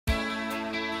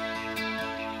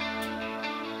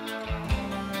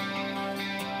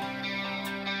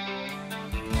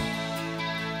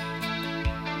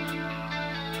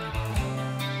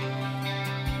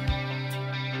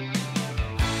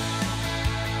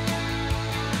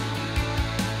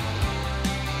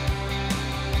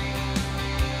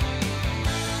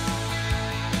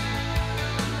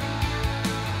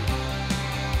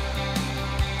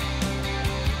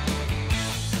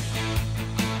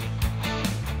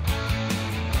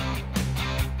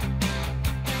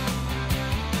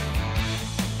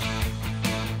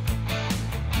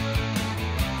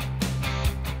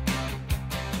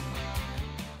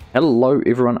Hello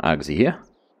everyone, Argsy here.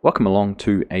 Welcome along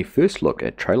to a first look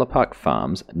at Trailer Park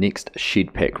Farm's next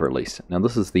shed pack release. Now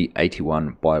this is the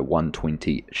 81 by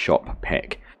 120 shop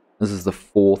pack. This is the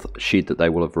fourth shed that they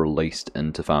will have released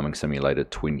into Farming Simulator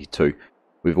 22.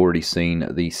 We've already seen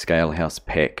the Scale House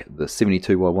pack, the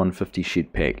 72 by 150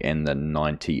 shed pack and the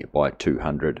 90 by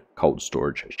 200 cold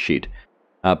storage shed.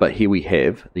 But here we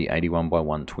have the 81 by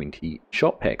 120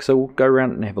 shop pack. So we'll go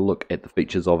around and have a look at the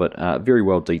features of it. Very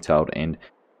well detailed and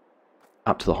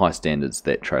up to the high standards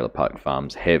that Trailer Park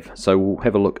Farms have. So we'll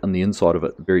have a look in the inside of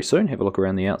it very soon, have a look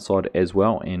around the outside as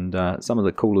well, and some of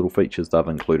the cool little features they've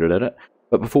included in it.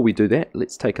 But before we do that,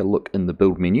 let's take a look in the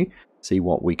build menu, see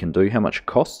what we can do, how much it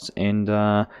costs, and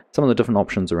some of the different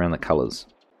options around the colours.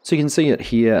 So you can see it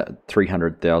here,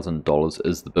 $300,000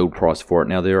 is the build price for it.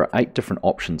 Now there are 8 different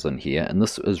options in here, and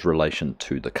this is relation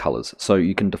to the colours. So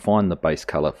you can define the base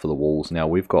colour for the walls. Now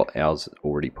we've got ours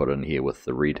already put in here with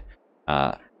the red.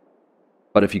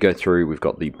 But if you go through, we've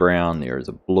got the brown, there is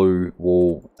a blue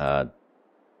wall,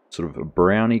 sort of a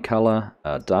browny colour,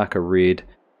 darker red,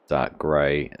 dark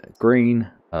grey, green,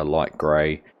 light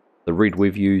grey, the red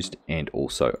we've used, and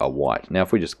also a white. Now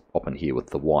if we just pop in here with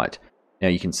the white, now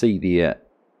you can see there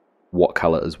what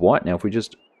colour is white. Now if we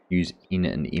just use N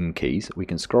and M keys, we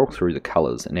can scroll through the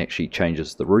colours and actually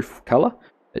changes the roof colour,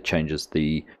 it changes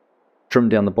the trim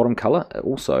down the bottom colour.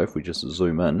 Also, if we just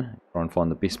zoom in, try and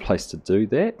find the best place to do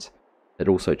that, it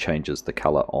also changes the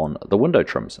colour on the window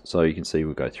trims. So you can see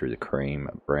we'll go through the cream,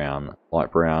 brown,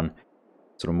 light brown,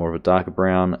 sort of more of a darker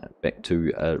brown, back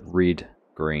to a red,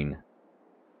 green,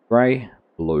 grey,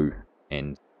 blue,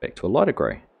 and back to a lighter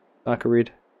grey, darker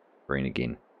red, green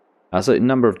again. So a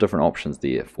number of different options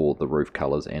there for the roof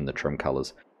colours and the trim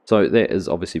colours. So that is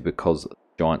obviously because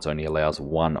Giants only allows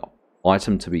one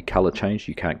item to be colour changed.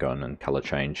 You can't go in and colour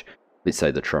change, let's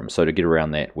say, the trim. So to get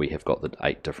around that, we have got the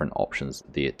 8 different options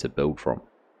there to build from.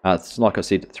 It's like I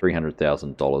said,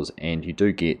 $300,000, and you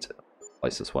do get,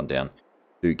 place this one down,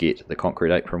 do get the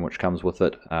concrete apron which comes with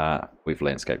it. We've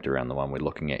landscaped around the one we're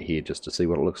looking at here just to see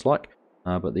what it looks like.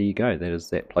 But there you go, that is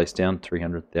that place down,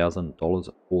 $300,000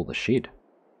 for the shed.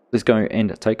 Let's go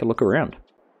and take a look around.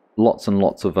 Lots and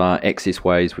lots of access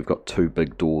ways. We've got 2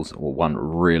 big doors, or one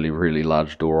really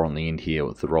large door on the end here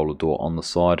with the roller door on the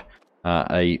side.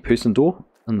 A person door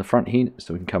in the front here,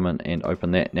 so we can come in and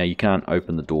open that. Now you can't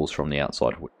open the doors from the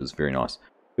outside, which is very nice.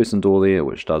 Person door there,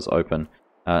 which does open.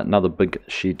 Another big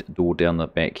shed door down the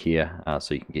back here,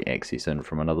 so you can get access in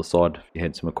from another side. If you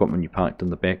had some equipment you parked in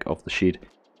the back of the shed,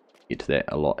 get to that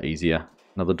a lot easier.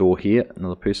 Another door here,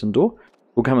 another person door.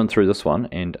 We'll come in through this one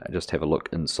and just have a look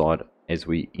inside as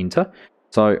we enter.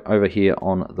 So over here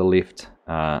on the left,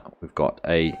 we've got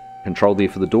a control there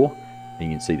for the door. You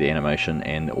can see the animation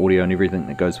and the audio and everything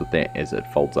that goes with that as it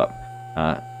folds up.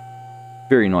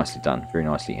 Very nicely done, very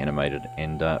nicely animated,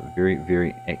 and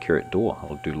very accurate door.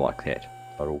 I do like that.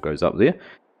 It all goes up there.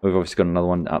 We've obviously got another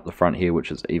one up the front here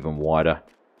which is even wider.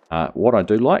 What I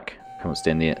do like, come and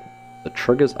stand there, the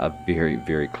triggers are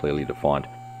very clearly defined.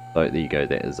 So there you go,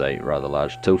 that is a rather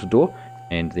large tilted door.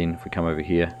 And then if we come over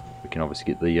here, we can obviously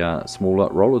get the smaller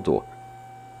roller door.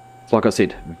 Like I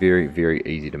said, very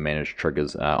easy to manage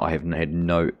triggers. I have had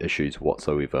no issues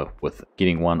whatsoever with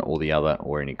getting one or the other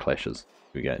or any clashes.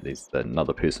 Here we go, there's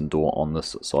another person door on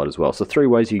this side as well. So 3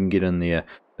 ways you can get in there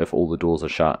if all the doors are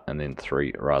shut, and then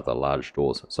 3 rather large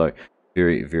doors. So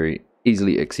very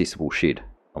easily accessible shed.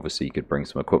 Obviously you could bring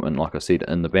some equipment, like I said,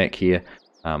 in the back here.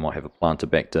 I have a planter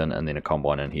backed in and then a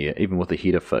combine in here, even with the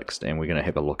header fixed, and we're going to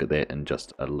have a look at that in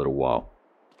just a little while.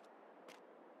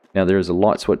 Now there is a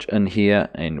light switch in here,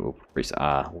 and we'll press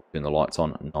R, we'll turn the lights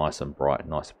on. Nice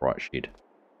bright shed.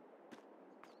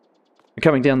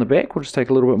 Coming down the back, we'll just take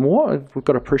a little bit more. We've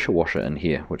got a pressure washer in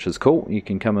here, which is cool. You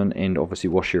can come in and obviously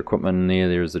wash your equipment in there.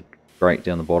 There is a grate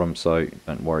down the bottom, so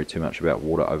don't worry too much about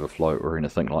water overflow or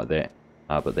anything like that.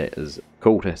 But that is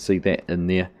cool to see that in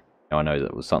there. Now I know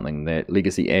that was something that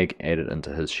Legacy Ag added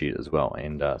into his shed as well,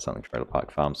 and something Trailer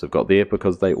Park Farms have got there,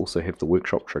 because they also have the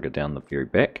workshop trigger down the very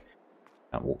back.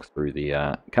 Can't walk through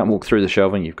the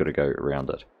shelving, you've got to go around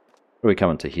it. We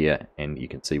come into here and you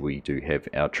can see we do have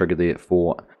our trigger there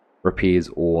for repairs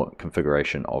or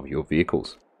configuration of your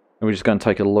vehicles. And we're just going to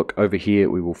take a look over here.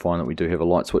 We will find that we do have a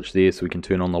light switch there, so we can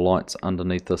turn on the lights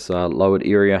underneath this lowered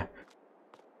area.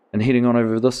 And heading on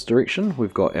over this direction,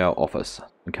 we've got our office.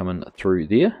 We come in through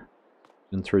there,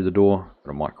 in through the door,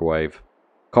 got a microwave,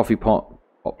 coffee pot,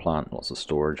 hot plant, lots of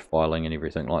storage, filing and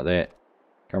everything like that.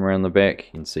 Come around the back,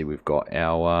 you can see we've got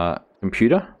our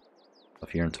computer.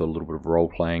 If you're into a little bit of role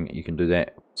playing, you can do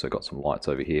that. So got some lights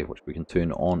over here which we can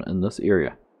turn on in this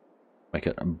area. Make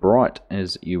it bright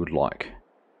as you would like.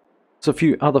 So a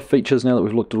few other features now that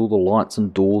we've looked at all the lights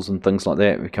and doors and things like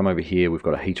that. We come over here, we've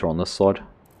got a heater on this side.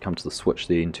 Come to the switch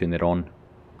there and turn that on.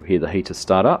 We hear the heater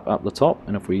start up the top,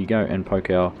 and if we go and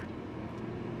poke our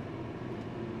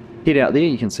head out there,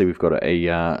 you can see we've got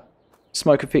a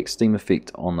smoke effect, steam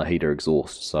effect on the heater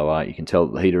exhaust. So you can tell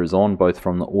that the heater is on both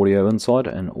from the audio inside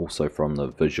and also from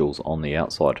the visuals on the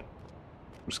outside.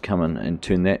 Just come in and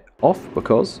turn that off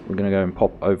because we're going to go and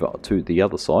pop over to the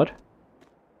other side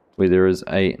where there is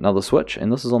another switch,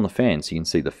 and this is on the fan. So you can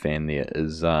see the fan there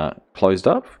is closed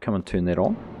up. Come and turn that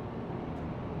on.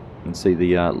 You can see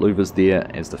the louvers there.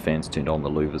 As the fan's turned on, the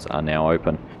louvers are now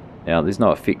open. Now there's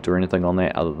no effect or anything on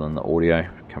that other than the audio.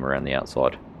 Come around the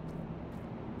outside.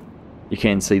 You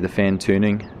can see the fan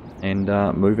turning and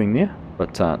moving there,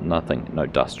 but nothing, no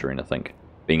dust or anything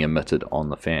being emitted on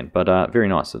the fan. But very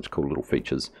nice, it's cool little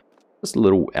features. Just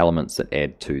little elements that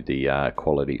add to the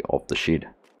quality of the shed.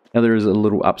 Now there is a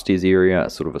little upstairs area,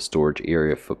 sort of a storage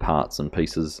area for parts and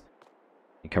pieces.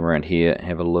 You come around here,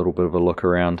 have a little bit of a look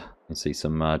around. You see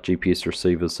some GPS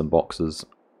receivers, some boxes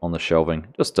on the shelving,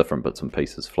 just different bits and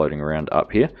pieces floating around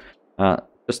up here.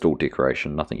 Just all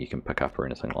decoration, nothing you can pick up or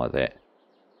anything like that.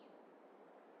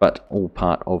 But all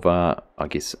part of, I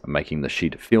guess, making the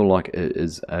shed feel like it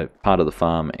is a part of the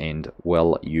farm and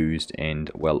well used and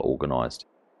well organised.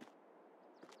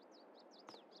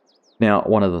 Now,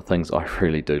 one of the things I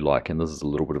really do like, and this is a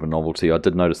little bit of a novelty, I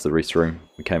did notice the restroom.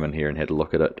 We came in here and had a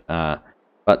look at it.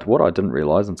 But what I didn't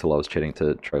realise until I was chatting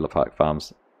to Trailer Park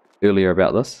Farms earlier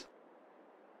about this,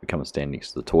 we come and stand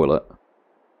next to the toilet.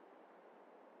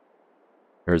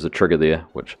 There is a trigger there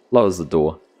which lowers the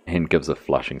door and gives a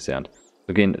flushing sound.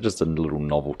 Again, just a little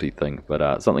novelty thing,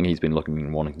 but something he's been looking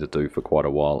and wanting to do for quite a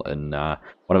while in one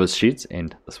of his sheds,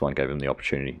 and this one gave him the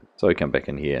opportunity. So he come back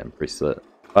in here and press the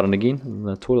button again, and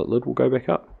the toilet lid will go back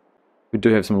up. We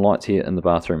do have some lights here in the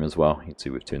bathroom as well. You can see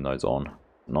we've turned those on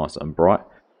nice and bright.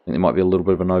 I think there might be a little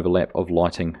bit of an overlap of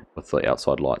lighting with the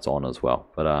outside lights on as well,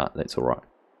 but that's alright.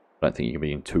 I don't think you can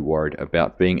be too worried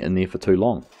about being in there for too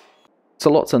long. So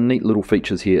lots of neat little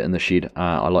features here in the shed.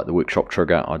 I like the workshop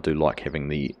trigger. I do like having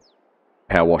the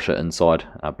power washer inside.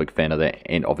 I'm a big fan of that,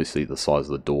 and obviously the size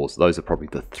of the doors. Those are probably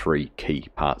the three key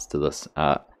parts to this.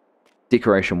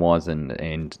 Decoration wise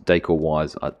and decor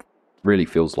wise, it really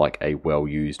feels like a well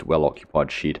used, well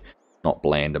occupied shed. Not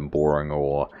bland and boring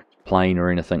or plain or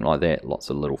anything like that. Lots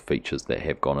of little features that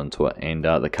have gone into it, and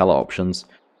the color options,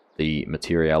 the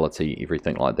materiality,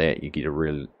 everything like that, you get a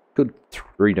really good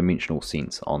three-dimensional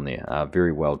sense on there.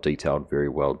 Very well detailed, very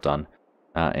well done,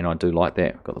 and I do like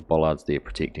that. We've got the bollards there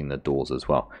protecting the doors as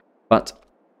well, but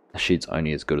the shed's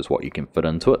only as good as what you can fit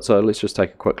into it. So let's just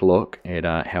take a quick look at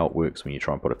how it works when you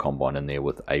try and put a combine in there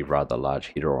with a rather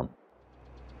large header on.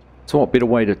 So what better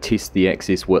way to test the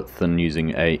access width than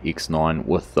using a X9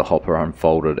 with the hopper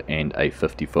unfolded and a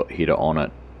 50-foot header on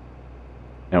it.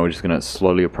 Now we're just going to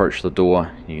slowly approach the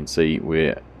door. You can see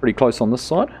we're pretty close on this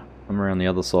side. Come around the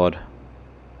other side.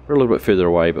 We're a little bit further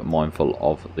away, but mindful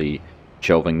of the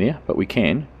shelving there. But we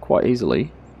can quite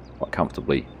easily, quite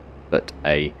comfortably, fit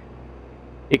a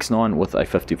X9 with a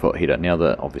 50-foot header. Now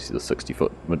obviously the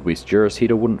 60-foot Midwest Juris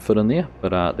header wouldn't fit in there, but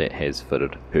that has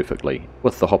fitted perfectly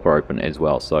with the hopper open as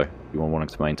well. So if you want wanting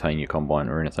to maintain your combine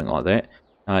or anything like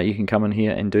that, you can come in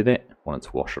here and do that. Want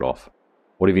to wash it off.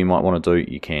 Whatever you might want to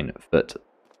do, you can fit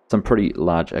some pretty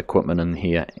large equipment in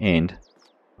here, and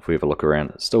if we have a look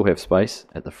around, still have space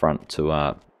at the front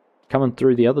to come in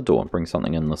through the other door and bring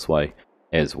something in this way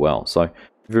as well. So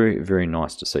very, very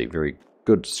nice to see. Very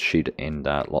good shed, and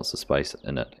lots of space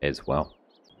in it as well.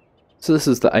 So this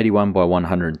is the 81 by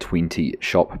 120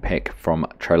 shop pack from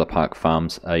Trailer Park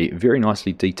Farms. A very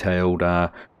nicely detailed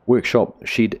workshop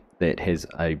shed that has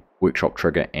a workshop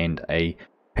trigger and a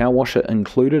power washer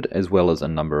included, as well as a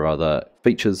number of other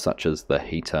features such as the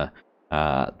heater,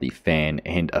 the fan,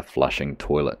 and a flushing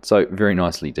toilet. So very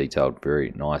nicely detailed,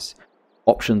 very nice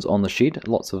options on the shed.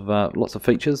 Lots of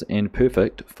features, and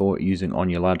perfect for using on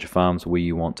your larger farms where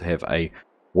you want to have a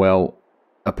well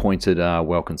appointed,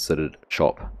 well considered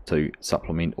shop to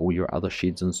supplement all your other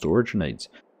sheds and storage needs.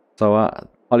 So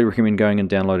highly recommend going and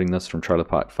downloading this from Trailer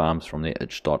Park Farms from their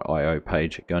itch.io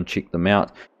page. Go and check them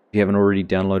out. If you haven't already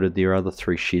downloaded their other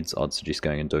three sheds, I'd suggest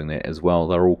going and doing that as well.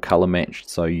 They're all colour matched,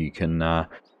 so you can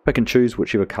pick and choose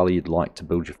whichever colour you'd like to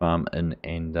build your farm in,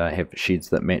 and have sheds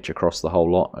that match across the whole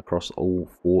lot, across all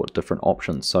four different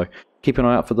options. So keep an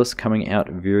eye out for this coming out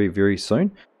very, very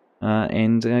soon,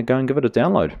 and go and give it a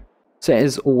download. So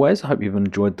as always, I hope you've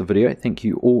enjoyed the video. Thank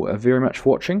you all very much for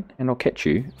watching, and I'll catch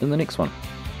you in the next one.